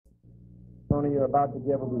Tony, you're about to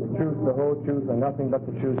give them the truth, the whole truth, and nothing but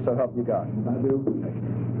the truth, so help you God. I do.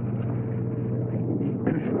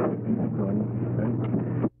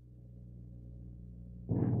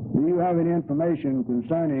 Do you have any information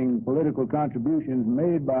concerning political contributions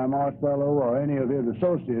made by Marcello or any of his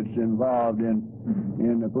associates involved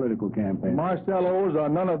in the political campaign? Marcello's or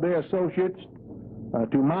none of their associates,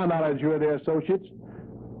 to my knowledge, who are their associates,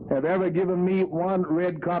 have ever given me one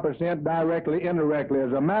red copper cent directly, indirectly.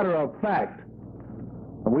 As a matter of fact,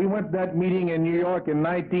 we went to that meeting in New York in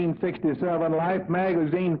 1967. Life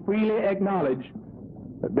magazine freely acknowledged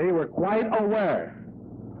that they were quite aware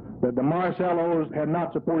that the Marcellos had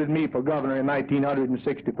not supported me for governor in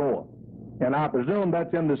 1964. And I presume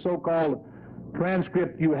that's in the so-called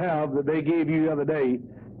transcript you have that they gave you the other day.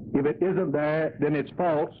 If it isn't there, then it's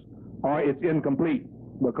false or it's incomplete,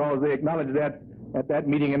 because they acknowledged that at that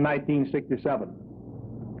meeting in 1967.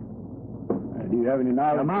 Do you have any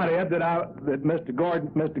knowledge? I might add that Mr.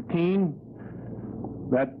 McKeithen,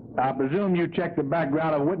 that I presume you checked the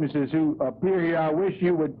background of witnesses who appear here. I wish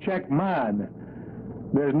you would check mine.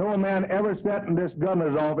 There's no man ever sat in this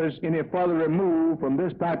governor's office any further removed from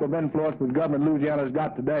this type of influence that Governor Louisiana's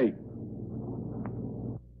got today.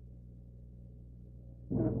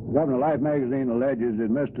 Governor, Life magazine alleges that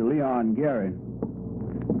Mr. Leon Gary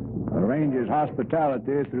arranges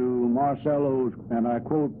hospitality through Marcello's, and I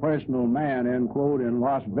quote, personal man, end quote, in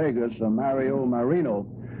Las Vegas, Mario Marino,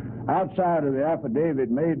 outside of the affidavit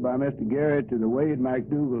made by Mr. Gary to the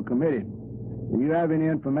Wade-McDougal Committee. Do you have any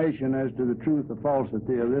information as to the truth or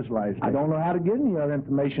falsity of this life statement? I don't know how to get any other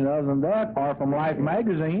information other than that, or from Life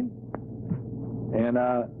magazine. And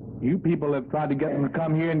you people have tried to get them to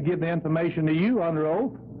come here and give the information to you under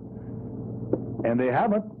oath, and they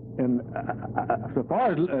haven't. And so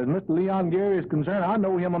far as Mr. Leon Gary is concerned, I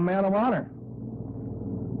know him a man of honor,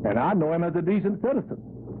 and I know him as a decent citizen.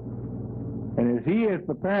 And if he is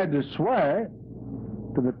prepared to swear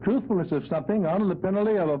to the truthfulness of something under the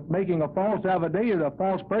penalty of making a false affidavit or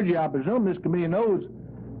false perjury, I presume this committee knows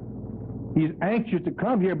he's anxious to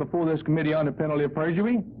come here before this committee under penalty of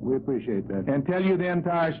perjury. We appreciate that. And tell you the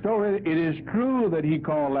entire story. It is true that he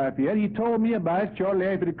called Lafayette. He told me about it shortly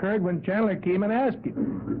after it occurred when Chandler came and asked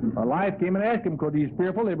him. Or Life came and asked him because he's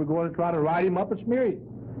fearful they were going to try to write him up and smear him.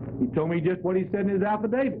 He told me just what he said in his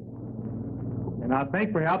affidavit. And I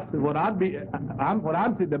think perhaps the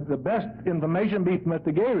best information be from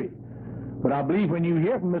Mr. Gary. But I believe when you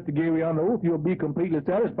hear from Mr. Gary on the oath, you'll be completely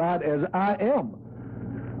satisfied, as I am.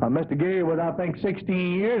 Mr. Gary was, I think,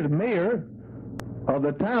 16 years mayor of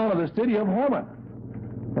the town of the city of Homer,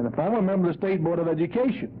 and a former member of the State Board of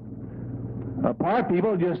Education. Part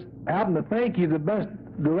people just happen to think he's the best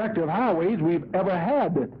director of highways we've ever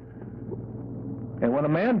had. And when a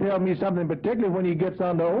man tells me something, particularly when he gets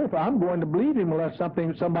on the oath, I'm going to believe him unless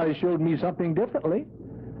somebody showed me something differently.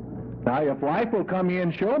 Now, if Life will come here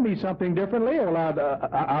and show me something differently, well,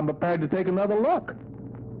 I'm prepared to take another look.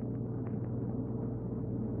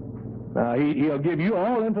 He'll give you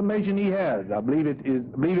all information he has. I believe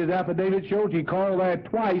his affidavit shows he called there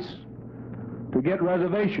twice to get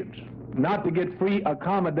reservations, not to get free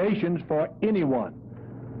accommodations for anyone.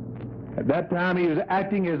 At that time, he was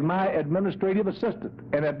acting as my administrative assistant.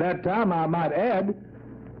 And at that time, I might add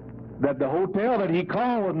that the hotel that he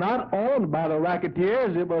called was not owned by the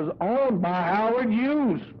racketeers. It was owned by Howard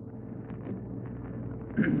Hughes,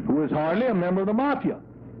 who was hardly a member of the Mafia.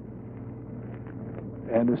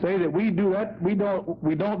 And to say that we do that, we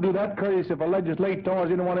don't do that courtesy of a legislator or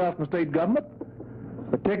anyone else in the state government,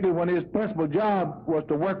 particularly when his principal job was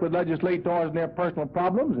to work with legislators and their personal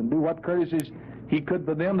problems and do what courtesies he could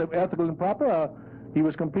for them that were ethical and proper. He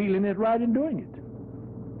was completely in his right in doing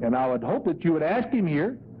it. And I would hope that you would ask him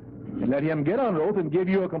here and let him get on oath and give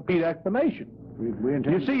you a complete explanation.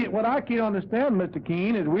 You see, what I can't understand, Mr.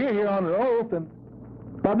 Keene, is we're here on oath and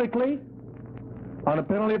publicly on the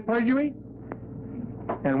penalty of perjury,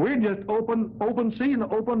 and we're just open season,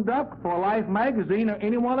 open duck for Life magazine or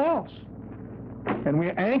anyone else. And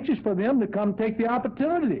we're anxious for them to come take the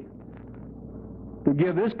opportunity to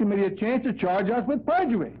give this committee a chance to charge us with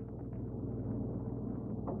perjury.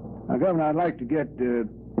 Now, Governor, I'd like to get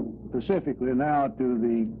specifically now to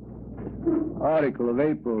the article of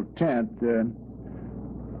April 10th.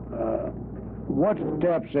 What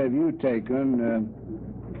steps have you taken,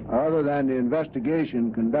 other than the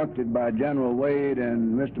investigation conducted by General Wade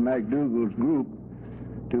and Mr. McDougal's group,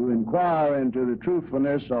 to inquire into the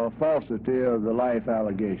truthfulness or falsity of the Life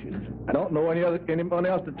allegations? I don't know anyone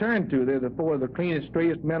else to turn to. They're the four of the cleanest,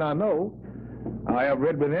 straightest men I know. I have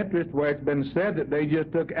read with interest where it's been said that they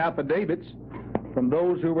just took affidavits from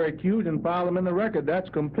those who were accused and filed them in the record. That's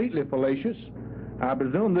completely fallacious. I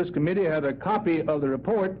presume this committee has a copy of the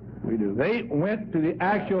report. We do. They went to the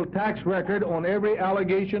actual tax record on every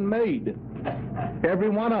allegation made, every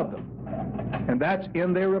one of them, and that's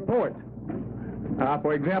in their report.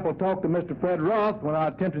 For example, talked to Mr. Fred Roth when I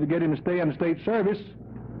attempted to get him to stay in the state service.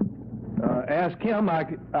 Asked him, I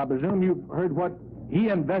presume you heard what he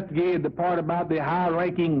investigated, the part about the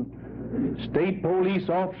high-ranking state police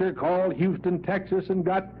officer called Houston, Texas, and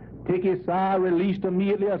got Tiki-Sai released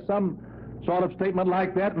immediately, or some sort of statement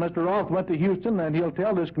like that. Mr. Roth went to Houston, and he'll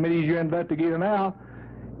tell this committee he's your investigator now,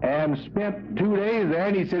 and spent 2 days there,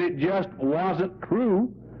 and he said it just wasn't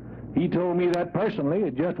true. He told me that personally.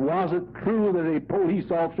 It just wasn't true that a police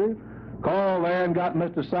officer called there and got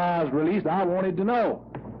Mr. Sai's released. I wanted to know.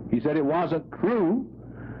 He said it wasn't true.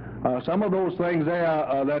 Some of those things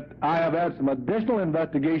there that I have had some additional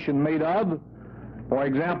investigation made of. For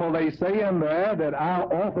example, they say in there that I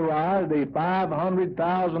authorized a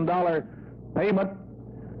 $500,000 payment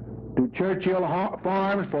to Churchill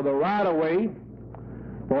Farms for the right-of-way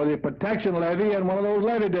for the protection levy in one of those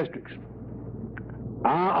levy districts.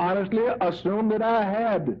 I honestly assumed that I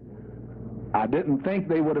had. I didn't think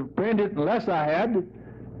they would have printed it unless I had.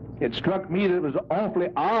 It struck me that it was awfully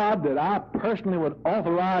odd that I personally would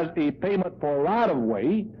authorize a payment for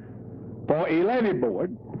right-of-way for a levy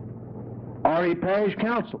board or a parish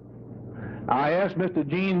council. I asked Mr.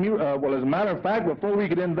 Gene well, as a matter of fact, before we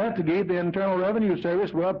could investigate, the Internal Revenue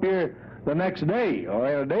Service were up here the next day or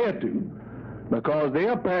in a day or two, because they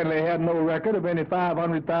apparently had no record of any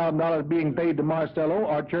 $500,000 being paid to Marcello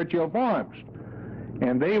or Churchill Farms.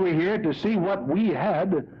 And they were here to see what we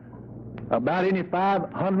had about any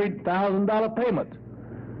 $500,000 payment.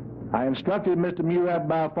 I instructed Mr. Murat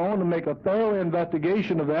by phone to make a thorough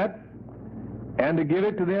investigation of that and to give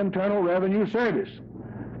it to the Internal Revenue Service.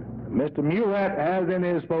 Mr. Murat has in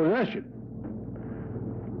his possession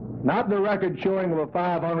not the record showing of a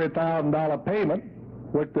 $500,000 payment,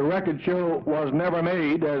 which the record show was never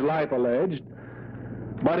made, as Life alleged,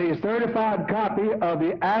 but a certified copy of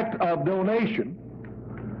the act of donation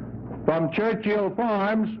from Churchill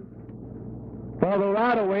Farms for the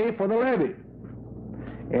right-of-way for the levy.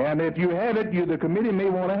 And if you have it, the committee may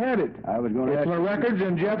want to have it. I was going to It's ask in the records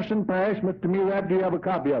in Jefferson Parish. Mr. Murat, do you have a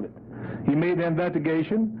copy of it? He made the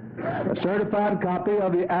investigation, a certified copy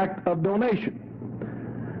of the act of donation.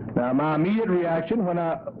 Now, my immediate reaction when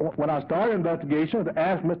I started investigation was to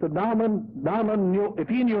ask Mr. Dahlman if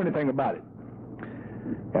he knew anything about it.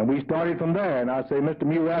 And we started from there, and I say, Mr.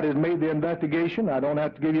 Murat has made the investigation. I don't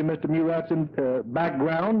have to give you Mr. Murat's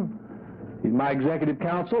background. He's my executive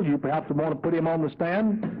counsel. You perhaps want to put him on the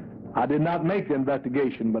stand. I did not make the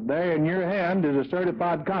investigation, but there in your hand is a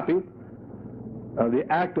certified copy of the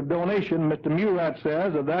act of donation. Mr. Murat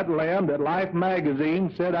says of that land that Life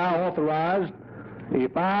magazine said I authorized a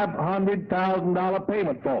 $500,000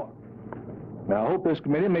 payment for. Now, I hope this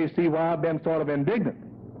committee may see why I've been sort of indignant.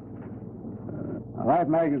 Life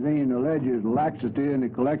magazine alleges laxity in the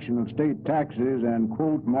collection of state taxes and,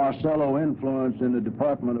 quote, Marcello influence in the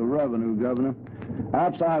Department of Revenue, Governor.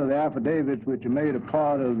 Outside of the affidavits which are made a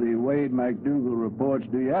part of the Wade McDougal reports,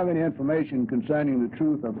 do you have any information concerning the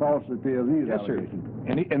truth or falsity of these allegations?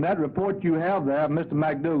 Yes, sir. In that report you have there, Mr.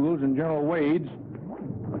 McDougal's and General Wade's,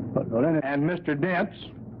 and Mr. Dent's,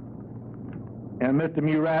 and Mr.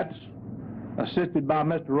 Murat's, assisted by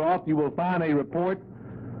Mr. Roth, you will find a report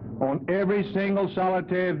on every single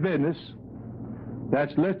solitary business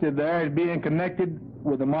that's listed there as being connected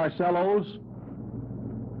with the Marcellos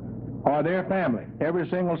or their family. Every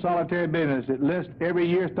single solitary business. It lists every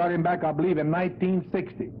year starting back, I believe, in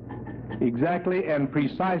 1960, exactly and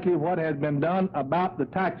precisely what has been done about the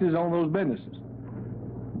taxes on those businesses.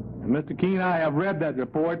 And Mr. Keene, I have read that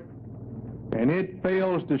report, and it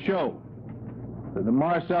fails to show that the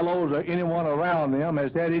Marcellos or anyone around them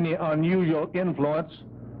has had any unusual influence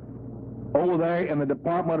over there in the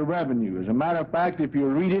Department of Revenue. As a matter of fact, if you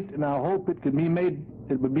read it, and I hope it would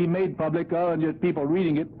be made public other than just people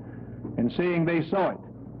reading it and saying they saw it,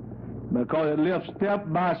 because it lists step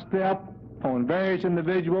by step on various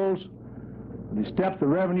individuals, the steps the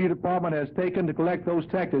Revenue Department has taken to collect those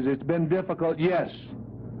taxes. It's been difficult, yes,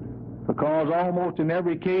 because almost in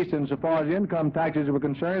every case, insofar as income taxes were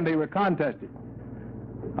concerned, they were contested.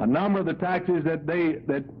 A number of the taxes that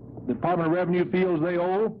the Department of Revenue feels they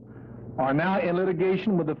owe are now in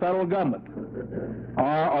litigation with the federal government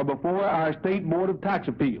or before our State Board of Tax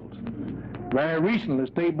Appeals. Very recently,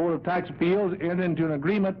 the State Board of Tax Appeals entered into an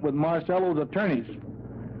agreement with Marcello's attorneys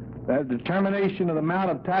that determination of the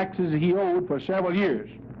amount of taxes he owed for several years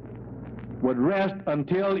would rest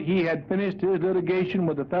until he had finished his litigation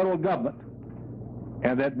with the federal government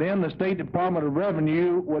and that then the State Department of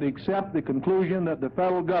Revenue would accept the conclusion that the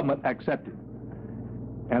federal government accepted.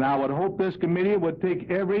 And I would hope this committee would take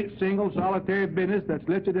every single solitary business that's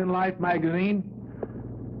listed in Life magazine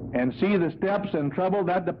and see the steps and trouble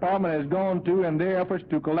that department has gone to in their efforts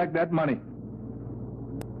to collect that money.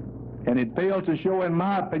 And it fails to show, in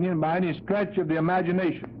my opinion, by any stretch of the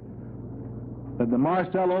imagination, that the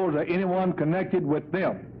Marcellos or anyone connected with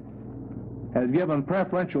them has given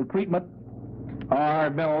preferential treatment or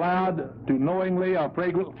been allowed to knowingly or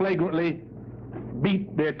flagrantly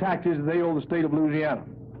beat their taxes they owe the state of Louisiana.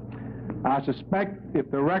 I suspect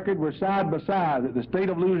if the record were side by side that the state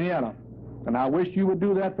of Louisiana, and I wish you would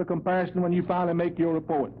do that for comparison when you finally make your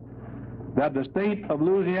report, that the state of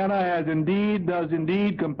Louisiana does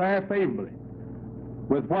indeed compare favorably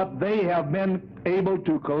with what they have been able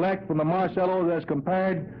to collect from the Marcellos as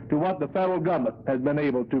compared to what the federal government has been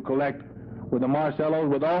able to collect with the Marcellos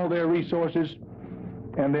with all their resources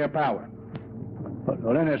and their power.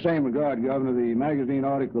 Well, in the same regard, Governor, the magazine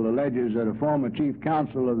article alleges that a former chief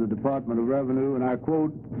counsel of the Department of Revenue, and I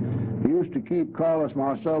quote, used to keep Carlos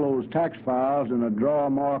Marcello's tax files in a drawer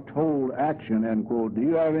marked hold action, end quote. Do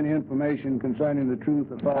you have any information concerning the truth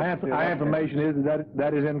or falsity? My information is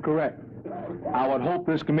that is incorrect. I would hope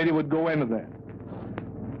this committee would go into that.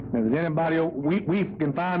 If there's anybody, we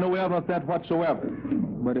can find no evidence of that whatsoever.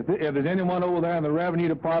 But if there's anyone over there in the Revenue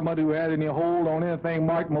Department who has any hold on anything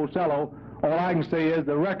marked Marcello, all I can say is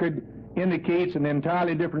the record indicates an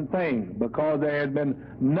entirely different thing, because there has been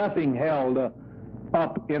nothing held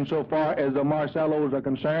up insofar as the Marcellos are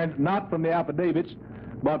concerned, not from the affidavits,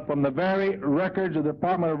 but from the very records of the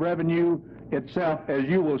Department of Revenue itself, as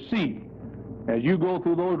you will see. As you go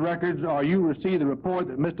through those records, or you will see the report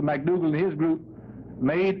that Mr. McDougall and his group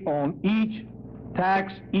made on each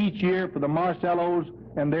tax each year for the Marcellos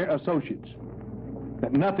and their associates,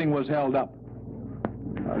 that nothing was held up.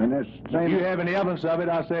 If you have any evidence of it,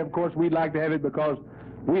 I say, of course, we'd like to have it, because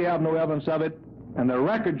we have no evidence of it, and the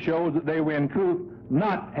record shows that they were in truth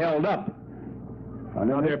not held up.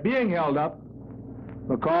 Now, they're being held up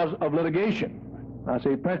because of litigation. I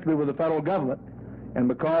say principally with the federal government, and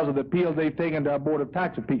because of the appeals they've taken to our Board of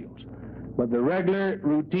Tax Appeals. But the regular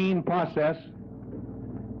routine process,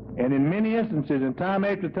 and in many instances, and time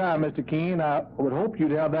after time, Mr. Keene, I would hope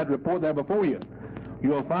you'd have that report there before you.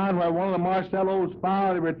 You'll find where one of the Marcellos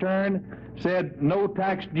filed a return, said no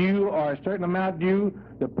tax due or a certain amount due,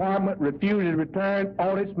 department refused to return,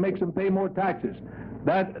 audits, makes them pay more taxes.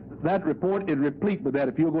 That report is replete with that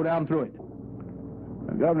if you'll go down through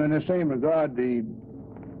it. Governor, in the same regard, the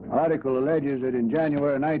article alleges that in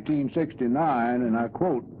January 1969, and I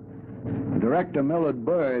quote, Director Millard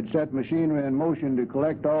Bird set machinery in motion to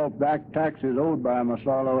collect all back taxes owed by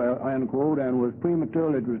Marcello, end quote, and was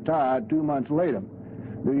prematurely retired 2 months later.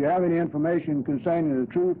 Do you have any information concerning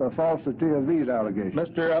the truth or falsity of these allegations?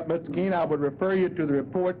 Mr. Keene, I would refer you to the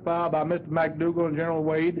report filed by Mr. McDougall and General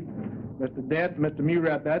Wade, Mr. Dent, Mr.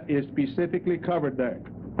 Murat. That is specifically covered there.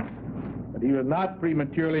 But he was not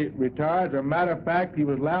prematurely retired. As a matter of fact, he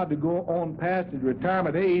was allowed to go on past his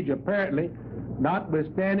retirement age, apparently,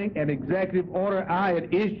 notwithstanding an executive order I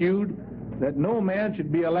had issued that no man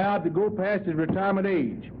should be allowed to go past his retirement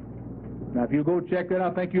age. Now, if you go check that,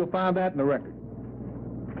 I think you'll find that in the record.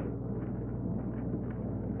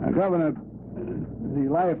 Governor, the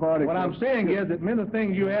Life article... What I'm saying is that many of the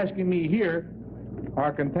things you're asking me here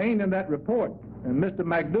are contained in that report. And Mr.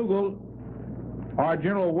 McDougall, or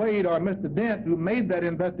General Wade, or Mr. Dent, who made that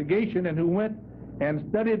investigation and who went and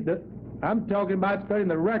studied I'm talking about studying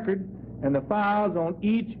the record and the files on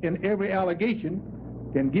each and every allegation,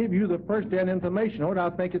 can give you the first-hand information on what I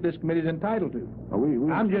think that this committee is entitled to.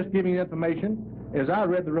 I'm just giving you information as I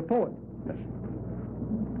read the report. Yes.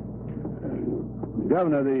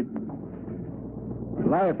 Governor, the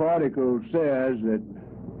Life article says that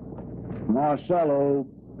Marcello,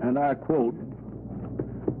 and I quote,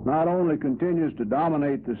 not only continues to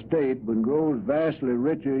dominate the state, but grows vastly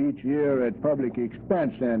richer each year at public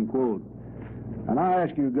expense, end quote. And I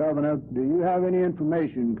ask you, Governor, do you have any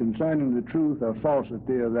information concerning the truth or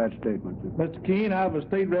falsity of that statement? Mr. Keene, I was a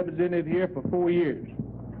state representative here for 4 years.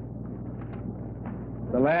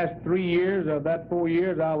 The last 3 years of that 4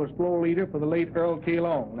 years, I was floor leader for the late Earl K.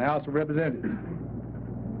 Long in the House of Representatives.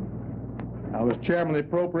 I was chairman of the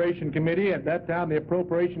Appropriation Committee. At that time, the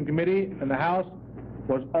Appropriation Committee in the House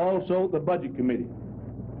was also the Budget Committee.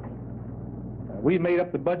 We made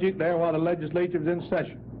up the budget there while the legislature was in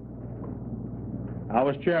session. I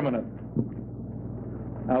was chairman of it.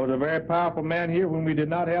 I was a very powerful man here when we did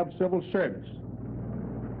not have civil service,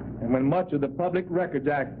 and when much of the Public Records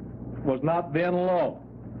Act was not then law.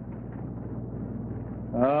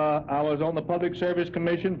 I was on the Public Service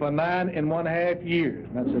Commission for 9.5 years.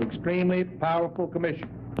 That's an extremely powerful commission.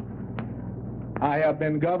 I have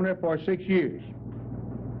been governor for 6 years.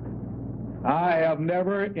 I have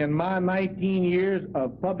never, in my 19 years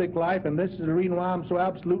of public life, and this is the reason why I'm so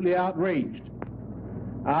absolutely outraged,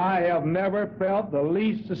 I have never felt the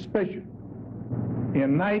least suspicion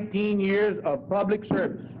in 19 years of public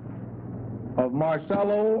service of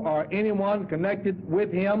Marcello or anyone connected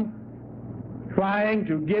with him trying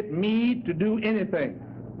to get me to do anything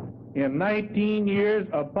in 19 years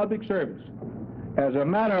of public service. As a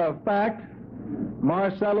matter of fact,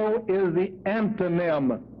 Marcello is the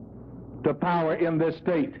antonym to power in this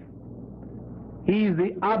state. He's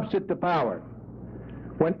the opposite to power.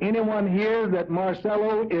 When anyone hears that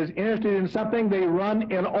Marcello is interested in something, they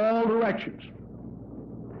run in all directions.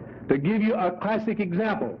 To give you a classic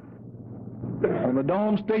example, on the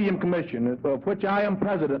Dome Stadium Commission, of which I am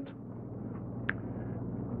president,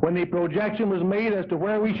 when the projection was made as to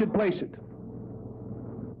where we should place it,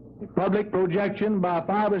 a public projection by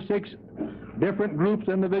 5 or 6 different groups,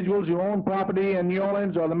 individuals who own property in New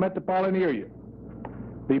Orleans or the metropolitan area.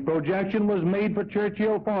 The projection was made for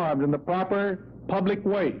Churchill Farms in the proper public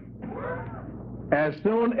way. As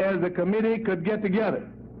soon as the committee could get together,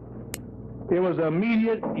 it was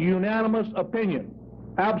immediate, unanimous opinion,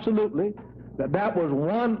 absolutely, that that was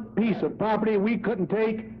one piece of property we couldn't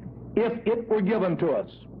take if it were given to us.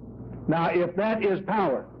 Now, if that is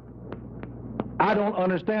power, I don't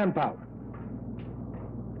understand power.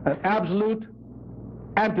 An absolute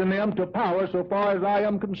antonym to power so far as I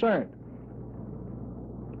am concerned.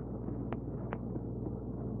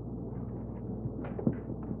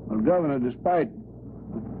 Well, Governor, despite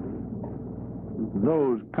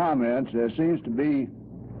those comments, there seems to be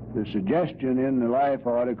the suggestion in the Life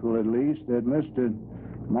article, at least, that Mr.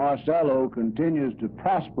 Marcello continues to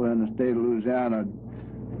prosper in the state of Louisiana.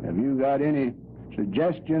 Have you got any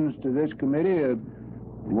suggestions to this committee of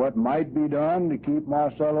what might be done to keep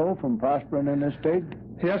Marcello from prospering in this state?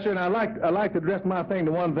 Yes, sir, and I'd like to address my thing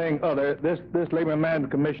to one thing other. This Labor and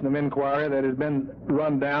Management Commission of Inquiry that has been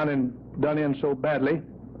run down and done in so badly,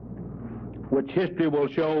 which history will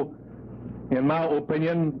show, in my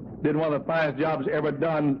opinion, did one of the finest jobs ever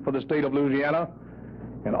done for the state of Louisiana.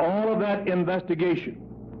 And all of that investigation,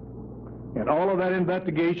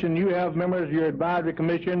 you have members of your advisory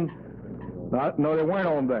commission, no, they weren't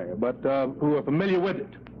on there, but who are familiar with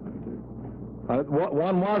it.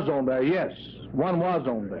 One was on there, yes. One was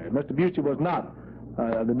on there. Mr. Busey was not.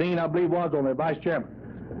 The dean, I believe, was on there, vice chairman.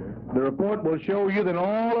 The report will show you that in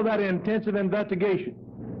all of that intensive investigation,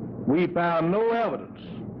 we found no evidence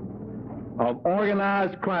of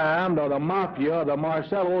organized crime or the Mafia or the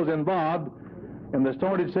Marcellos involved in the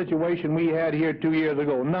sordid situation we had here 2 years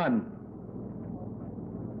ago. None.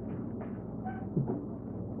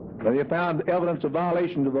 They found evidence of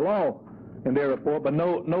violations of the law in their report, but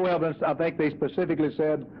no evidence, I think they specifically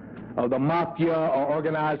said, of the Mafia or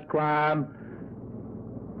organized crime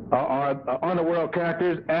or underworld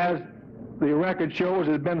characters, as the record shows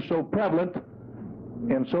has been so prevalent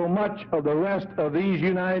in so much of the rest of these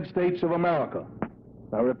United States of America.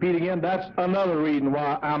 I repeat again, that's another reason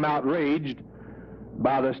why I'm outraged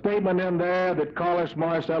by the statement in there that Carlos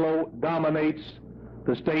Marcello dominates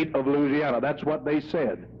the state of Louisiana. That's what they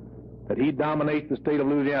said, that he dominates the state of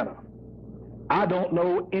Louisiana. I don't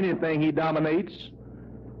know anything he dominates.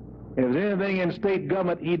 If there's anything in state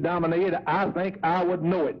government he dominated, I think I would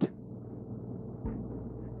know it.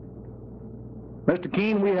 Mr.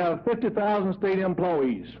 Keene, we have 50,000 state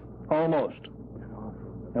employees, almost.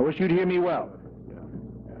 I wish you'd hear me well.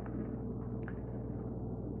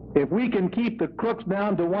 If we can keep the crooks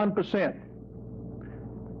down to 1%,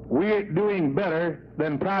 we're doing better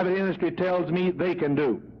than private industry tells me they can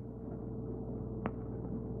do.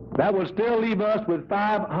 That will still leave us with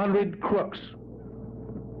 500 crooks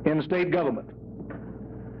in the state government.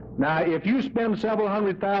 Now, if you spend several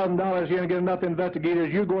 $100,000 here and get enough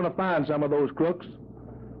investigators, you're going to find some of those crooks.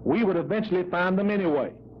 We would eventually find them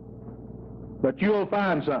anyway. But you'll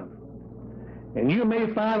find some. And you may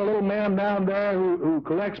find a little man down there who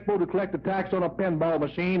supposed to collect the tax on a pinball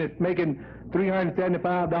machine that's making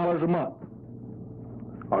 $375 a month.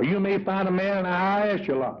 Or you may find a man in a high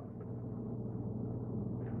echelon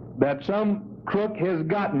that some crook has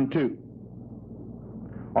gotten to.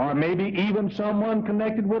 Or maybe even someone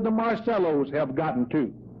connected with the Marcellos have gotten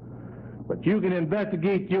to. But you can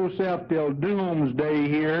investigate yourself till doomsday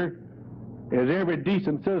here, as every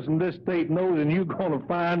decent citizen of this state knows, and you're going to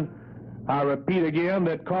find, I repeat again,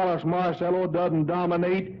 that Carlos Marcello doesn't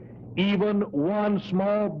dominate even one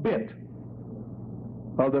small bit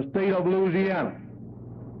of the state of Louisiana.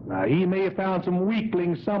 Now, he may have found some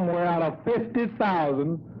weaklings somewhere out of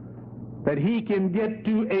 50,000 that he can get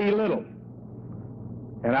to a little.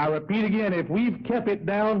 And I repeat again, if we've kept it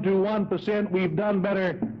down to 1%, we've done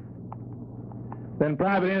better than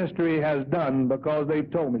private industry has done, because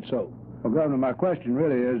they've told me so. Well, Governor, my question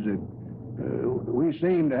really is that we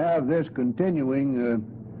seem to have this continuing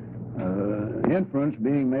inference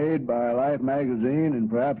being made by Life magazine and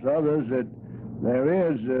perhaps others that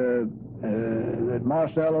there is that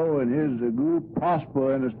Marcello and his group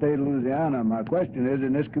prosper in the state of Louisiana. My question is,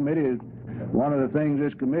 in this committee, one of the things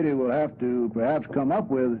this committee will have to perhaps come up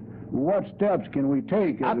with, what steps can we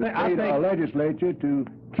take as a state legislature to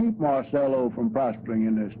keep Marcello from prospering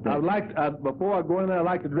in this state? I'd like to, before I go in there, I'd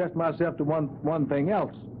like to address myself to one thing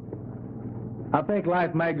else. I think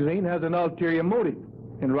Life magazine has an ulterior motive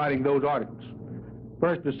in writing those articles.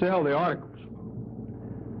 First, to sell the articles.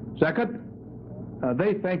 Second,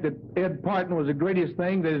 they think that Ed Parton was the greatest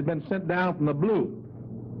thing that has been sent down from the blue.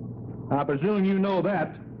 I presume you know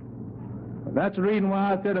that. That's the reason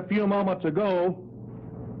why I said a few moments ago,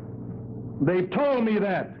 they told me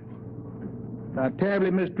that. How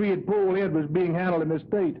terribly mistreated poor Ed was being handled in this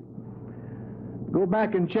state. Go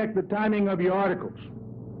back and check the timing of your articles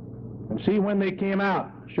and see when they came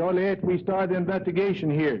out. Shortly after we started the investigation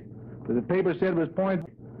here, the paper said it was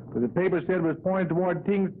pointed toward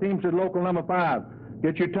Teamster Local Number 5.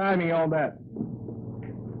 Get your timing on that.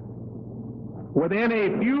 Within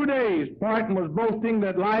a few days, Parton was boasting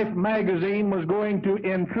that Life magazine was going to,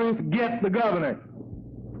 in truth, get the governor.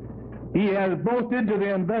 He has boasted to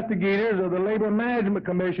the investigators of the Labor Management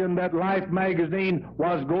Commission that Life magazine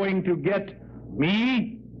was going to get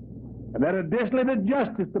me, and that additionally the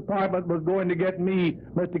Justice Department was going to get me,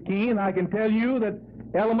 Mr. Keene. I can tell you that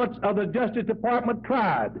elements of the Justice Department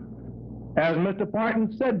tried, as Mr.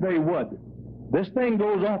 Parton said they would. This thing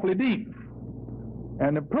goes awfully deep.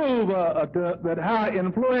 And to prove that how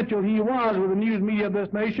influential he was with the news media of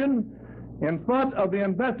this nation, in front of the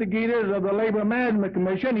investigators of the Labor Management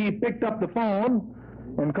Commission, he picked up the phone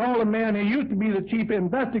and called a man who used to be the chief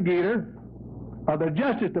investigator of the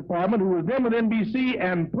Justice Department, who was then with NBC,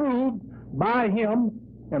 and proved by him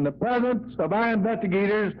and the presence of our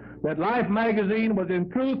investigators that Life magazine was in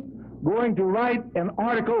truth going to write an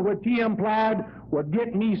article which he implied would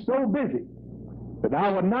get me so busy that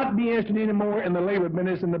I would not be interested anymore in the labor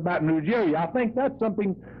business in the Baton Rouge area. I think that's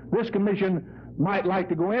something this commission might like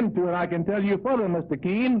to go into, and I can tell you further, Mr.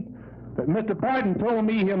 Keene, that Mr. Parton told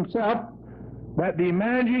me himself that the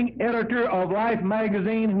managing editor of Life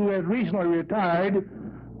magazine, who has recently retired,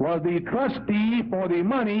 was the trustee for the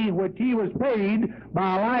money which he was paid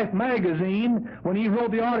by Life magazine when he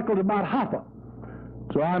wrote the articles about Hoffa.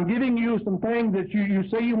 So I'm giving you some things that you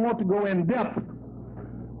say you want to go in depth,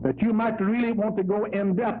 that you might really want to go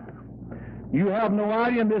in depth. You have no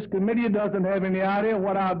idea, and this committee doesn't have any idea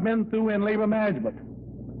what I've been through in labor management.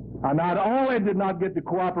 I not only did not get the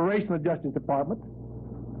cooperation of the Justice Department,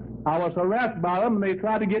 I was harassed by them, and they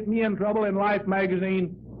tried to get me in trouble, and Life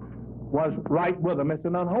magazine was right with them. It's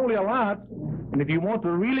an unholy alliance, and if you want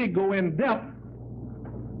to really go in depth,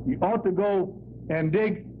 you ought to go and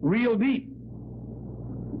dig real deep.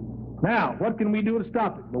 Now, what can we do to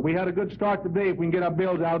stop it? Well, we had a good start today if we can get our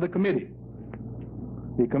bills out of the committee.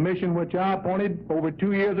 The commission which I appointed over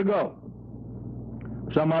 2 years ago,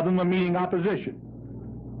 some of them are meeting opposition.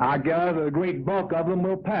 I gather the great bulk of them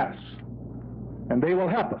will pass, and they will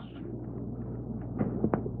help us.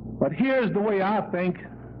 But here's the way I think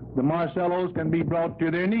the Marcellos can be brought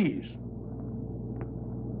to their knees.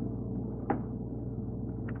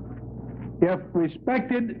 If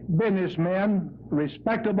respectable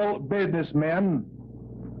businessmen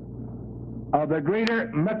of the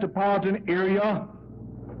greater metropolitan area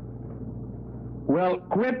will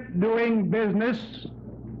quit doing business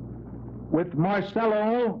with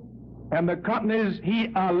Marcello and the companies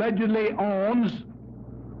he allegedly owns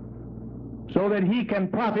so that he can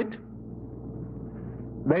profit,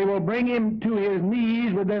 they will bring him to his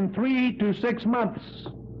knees within 3 to 6 months.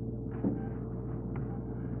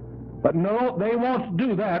 But no, they won't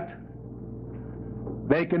do that.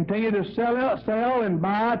 They continue to sell and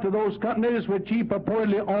buy to those companies which he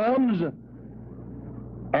purportedly owns,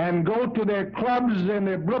 and go to their clubs in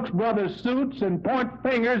their Brooks Brothers suits and point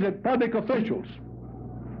fingers at public officials.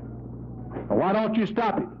 Why don't you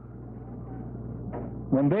stop it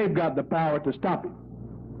when they've got the power to stop it?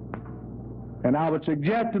 And I would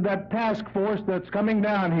suggest to that task force that's coming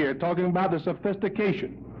down here, talking about the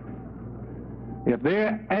sophistication, if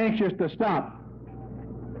they're anxious to stop,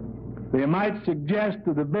 they might suggest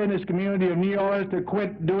to the business community of New Orleans to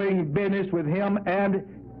quit doing business with him and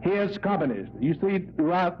his companies. You see,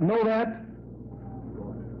 do I know that?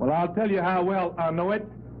 Well, I'll tell you how well I know it.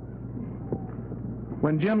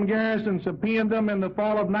 When Jim Garrison subpoenaed them in the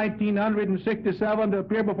fall of 1967 to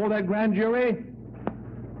appear before that grand jury,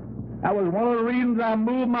 that was one of the reasons I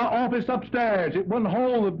moved my office upstairs. It wouldn't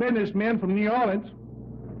hold the businessmen from New Orleans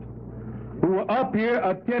who were up here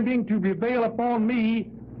attempting to prevail upon me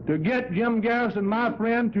to get Jim Garrison, my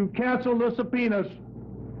friend, to cancel the subpoenas,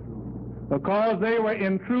 because they were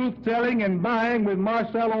in truth selling and buying with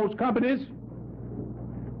Marcello's companies,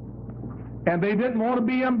 and they didn't want to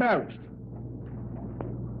be embarrassed.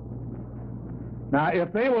 Now,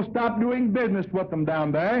 if they will stop doing business with them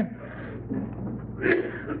down there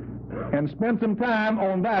and spend some time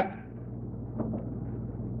on that,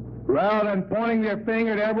 rather than pointing their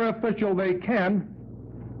finger at every official they can,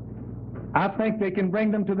 I think they can bring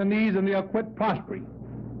them to the knees and they'll quit prospering,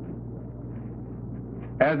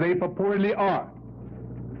 as they purportedly are.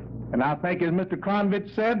 And I think, as Mr.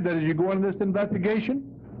 Kronvich said, that as you go into this investigation,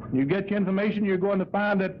 you get your information, you're going to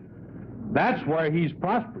find that that's where he's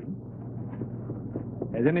prospering,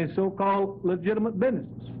 as in his so-called legitimate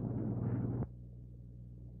businesses.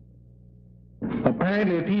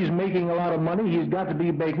 Apparently, if he's making a lot of money, he's got to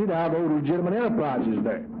be making it out of those legitimate enterprises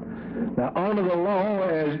there. Now, under the law,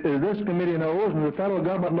 as this committee knows, and the federal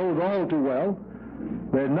government knows all too well,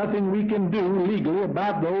 there's nothing we can do legally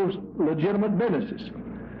about those legitimate businesses.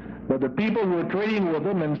 But the people who are trading with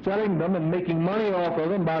them and selling them and making money off of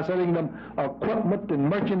them by selling them equipment and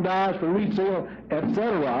merchandise for resale,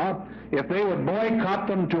 etc., if they would boycott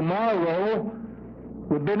them tomorrow,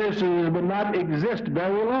 the businesses would not exist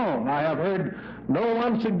very long. I have heard no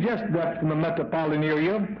one suggest that from the metropolitan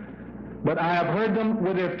area, but I have heard them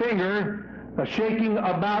with their finger shaking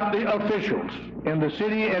about the officials in the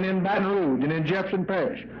city and in Baton Rouge and in Jefferson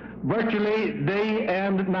Parish, virtually day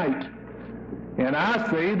and night. And I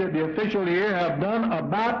say that the officials here have done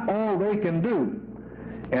about all they can do.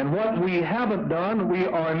 And what we haven't done, we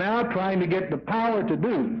are now trying to get the power to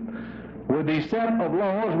do with the set of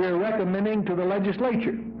laws we're recommending to the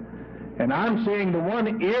legislature. And I'm seeing the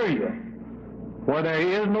one area where there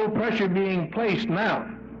is no pressure being placed now,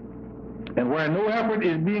 and where no effort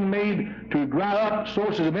is being made to dry up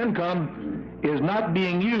sources of income, is not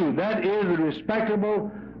being used. That is the respectable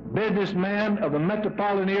businessman of the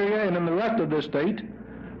metropolitan area and in the rest of the state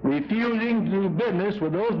refusing to do business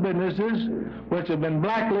with those businesses which have been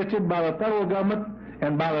blacklisted by the federal government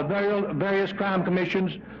and by the various crime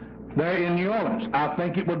commissions there in New Orleans. I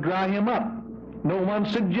think it would dry him up. No one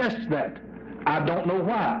suggests that. I don't know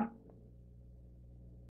why.